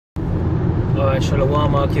Alright,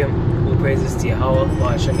 Shalom Akim. All praises to Yahweh,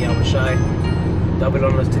 Hashem Yahushai. Double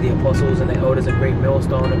honors to the apostles and the elders of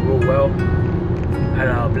GreatMillStone that rule well.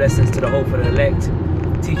 And blessings to the hope of the elect,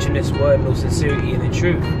 teaching this word in all sincerity and in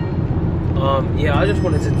truth. Yeah, I just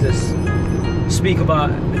wanted to just speak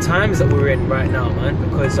about the times that we're in right now, man,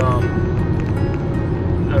 because I'm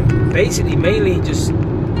basically mainly just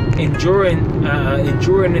enduring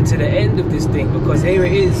into the end of this thing, because here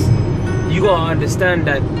it is. You gotta understand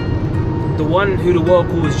that the one who the world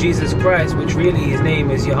calls Jesus Christ, which really his name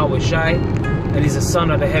is Yahweh Shai, and he's the son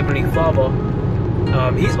of the Heavenly Father,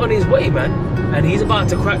 he's on his way, man, and he's about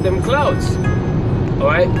to crack them clouds.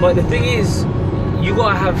 Alright, but the thing is, you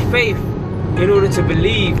gotta have faith in order to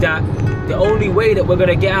believe that the only way that we're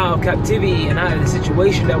gonna get out of captivity and out of the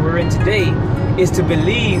situation that we're in today is to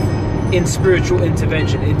believe in spiritual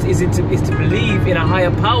intervention. Is to believe in a higher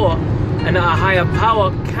power, and that a higher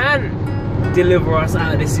power can deliver us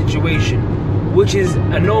out of this situation, which is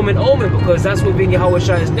a nomen omen, because that's within Yahweh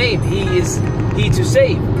Shai's name. He is he to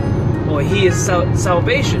save, or he is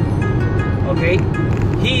salvation. Okay,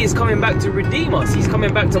 he is coming back to redeem us. He's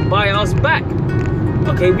coming back to buy us back.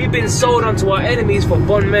 Okay, we've been sold unto our enemies for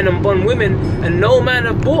bondmen and bondwomen, and no man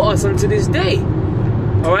have bought us unto this day.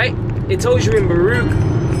 All right, it tells you in Baruch,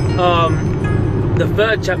 the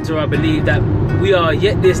 3rd chapter, I believe, that we are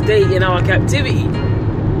yet this day in our captivity.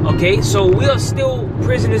 Okay, so we are still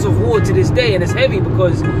prisoners of war to this day, and it's heavy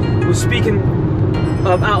because we're speaking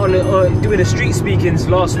out on doing the street speakings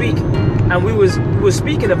last week, and we were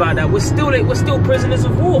speaking about that. We're still prisoners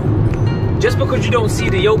of war. Just because you don't see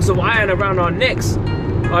the yokes of iron around our necks,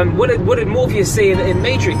 what did Morpheus say in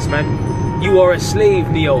Matrix, man? You are a slave,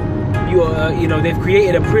 Neo. You are, they've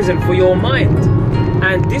created a prison for your mind,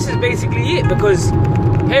 and this is basically it. Because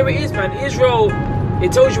here it is, man. Israel.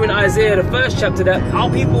 It tells you in Isaiah, the 1st chapter, that our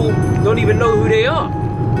people don't even know who they are.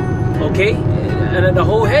 Okay? And the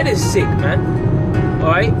whole head is sick, man.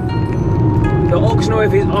 Alright? The ox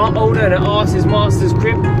knoweth his owner, and the ass his master's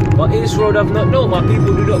crib, but Israel doth not know, my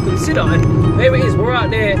people do not consider. And there it is, we're out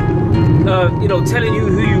there, telling you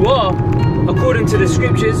who you are, according to the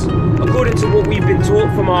scriptures, according to what we've been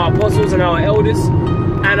taught from our apostles and our elders.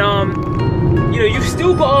 And, you've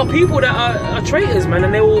still got our people that are traitors, man,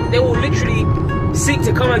 and they will literally seek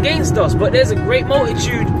to come against us. But there's a great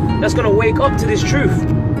multitude that's going to wake up to this truth,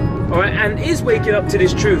 all right, and is waking up to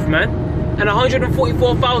this truth, man. And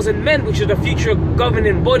 144,000 men, which is the future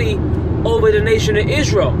governing body over the nation of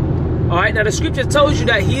Israel. All right, now the scripture tells you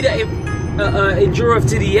that he that endureth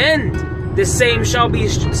to the end, the same shall be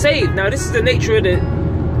saved. Now this is the nature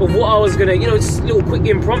of what I was gonna, just a little quick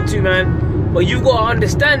impromptu, man. But you gotta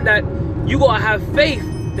understand that you gotta have faith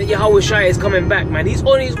that Yahweh Shai is coming back, man. He's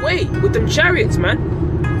on his way with them chariots, man.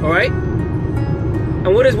 Alright?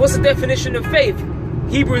 And what's the definition of faith?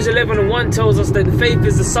 Hebrews 11:1 tells us that faith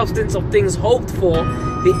is the substance of things hoped for,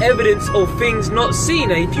 the evidence of things not seen.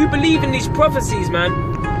 Now, if you believe in these prophecies, man,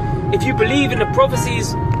 if you believe in the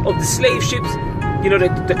prophecies of the slave ships,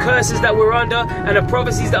 the curses that we're under, and the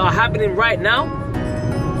prophecies that are happening right now,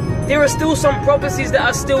 there are still some prophecies that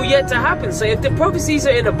are still yet to happen. So if the prophecies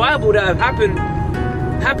are in the Bible that have happened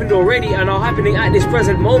already and are happening at this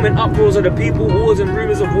present moment, uproars of the people, wars and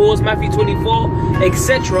rumors of wars, Matthew 24,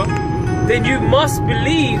 etc., then you must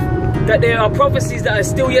believe that there are prophecies that are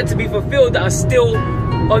still yet to be fulfilled, that are still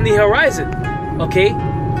on the horizon. Okay?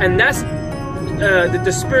 And that's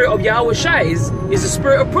the spirit of Yahweh Shai is the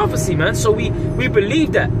spirit of prophecy, man. So we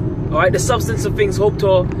believe that. Alright, the substance of things hoped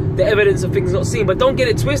for, the evidence of things not seen. But don't get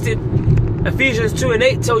it twisted. Ephesians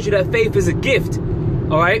 2:8 tells you that faith is a gift.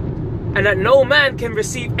 Alright? And that no man can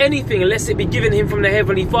receive anything unless it be given him from the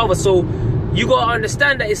Heavenly Father. So you got to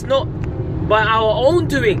understand that it's not by our own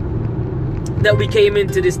doing that we came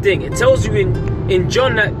into this thing. It tells you in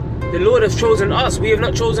John that the Lord has chosen us. We have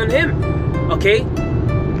not chosen him. Okay?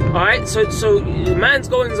 Alright? So man's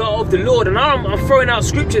goings are of the Lord. And now I'm throwing out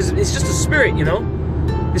scriptures. It's just a spirit,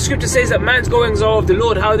 The scripture says that man's goings are of the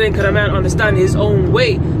Lord. How then can a man understand his own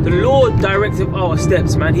way? The Lord directed our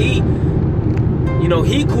steps, man. He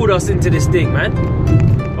called us into this thing, man.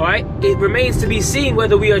 Alright? It remains to be seen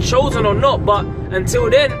whether we are chosen or not. But until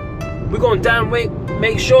then, we're going to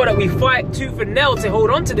make sure that we fight tooth and nail to hold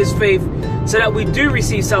on to this faith, so that we do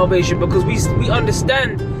receive salvation, because we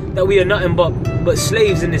understand that we are nothing but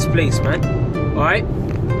slaves in this place, man. Alright?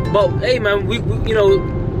 But hey, man, we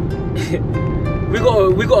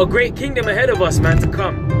got a great kingdom ahead of us, man, to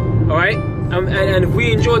come. Alright? And if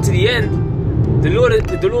we endure to the end, the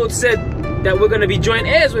Lord said that we're going to be joint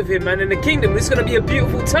heirs with him, man, in the kingdom. It's going to be a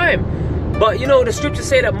beautiful time. But the scriptures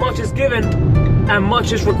say that much is given and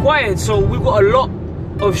much is required. So we've got a lot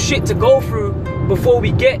of shit to go through before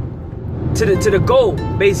we get to the goal,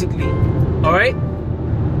 basically. Alright?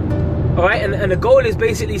 Alright, and the goal is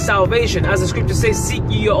basically salvation. As the scripture says, seek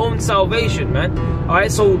ye your own salvation, man.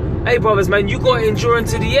 Alright, so, hey brothers, man, you gotta endure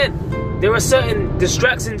unto the end. There are certain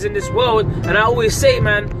distractions in this world, and I always say,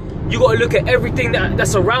 man, you gotta look at everything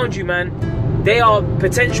that's around you, man. They are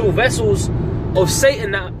potential vessels of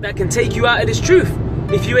Satan that can take you out of this truth.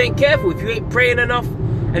 If you ain't careful, if you ain't praying enough,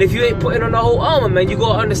 and if you ain't putting on the whole armor, man, you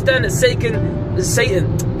gotta understand that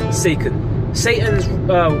Satan's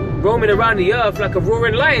roaming around the earth like a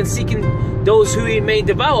roaring lion, seeking those who he may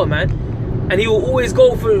devour, man. And he will always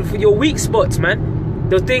go for your weak spots, man.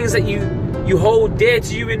 The things that you hold dear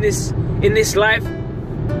to you in this life,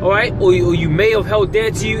 all right, or you may have held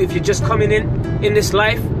dear to you if you're just coming in this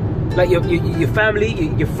life, like your family,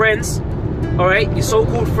 your friends, all right, your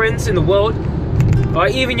so-called friends in the world, all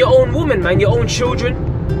right, even your own woman, man, your own children,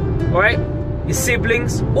 all right, your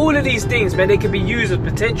siblings, all of these things, man, they can be used as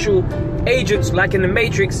potential agents, like in the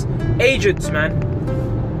Matrix, agents, man.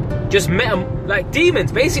 Just met them like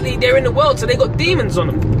demons. Basically, they're in the world, so they got demons on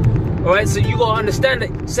them. All right, so you gotta understand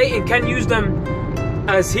that Satan can use them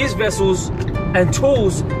as his vessels and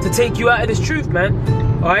tools to take you out of this truth, man.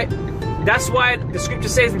 All right, that's why the scripture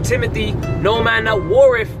says in Timothy, no man that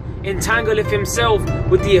warreth entangleth himself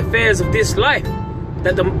with the affairs of this life,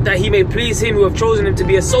 that he may please him who have chosen him to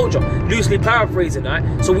be a soldier. Loosely paraphrasing, all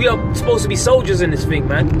right? So we are supposed to be soldiers in this thing,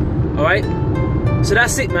 man. All right, so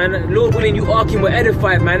that's it, man. Lord willing, you Arkin were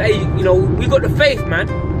edified, man. Hey, you know, we got the faith, man.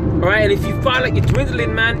 All right, and if you find like you're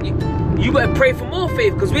dwindling, man, you better pray for more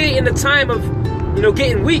faith, because we ain't in the time of, you know,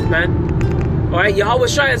 getting weak, man. All right, Yahweh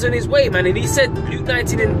Shai is on his way, man, and he said, Luke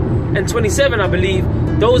 19:27, I believe,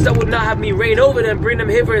 those that would not have me reign over them, bring them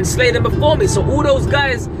hither and slay them before me. So all those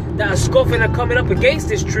guys that are scoffing are coming up against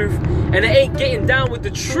this truth, and they ain't getting down with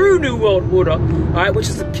the true New World Order, all right, which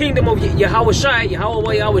is the kingdom of Yahweh Shai,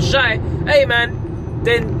 Yahweh Shai. Hey, man,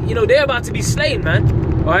 then, you know, they're about to be slain, man.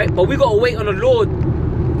 All right, but we got to wait on the Lord.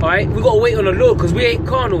 All right, we got to wait on the Lord, because we ain't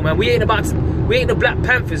carnal, man. We ain't the Black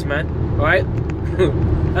Panthers, man. All right,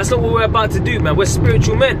 that's not what we're about to do, man. We're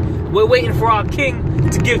spiritual men. We're waiting for our king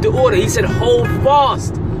to give the order. He said, hold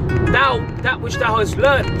fast. That which thou hast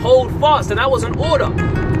learned, hold fast. And that was an order.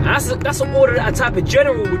 And that's an order that a type of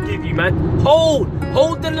general would give you, man. Hold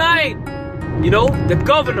the line. You know, the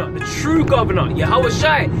governor, the true governor, Yahweh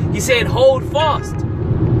Shai, he's saying hold fast.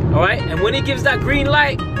 All right, and when he gives that green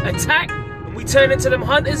light, attack, and we turn into them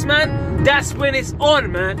hunters, man, that's when it's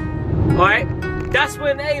on, man. All right, that's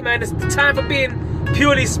when, hey, man, it's the time for being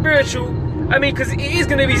purely spiritual. I mean, because it is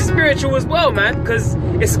going to be spiritual as well, man, because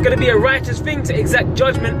it's going to be a righteous thing to exact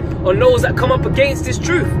judgment on those that come up against this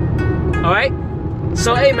truth. All right,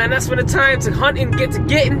 so, hey, man, that's when the time to hunting get to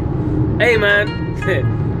getting. Hey,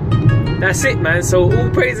 man, that's it, man. So all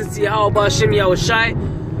praises to Yahweh Ba'Shem Yahweh Shai.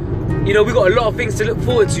 You know, we got a lot of things to look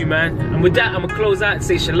forward to, man. And with that, I'm going to close out and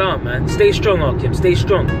say shalom, man. Stay strong, Arkim. Stay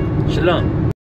strong. Shalom.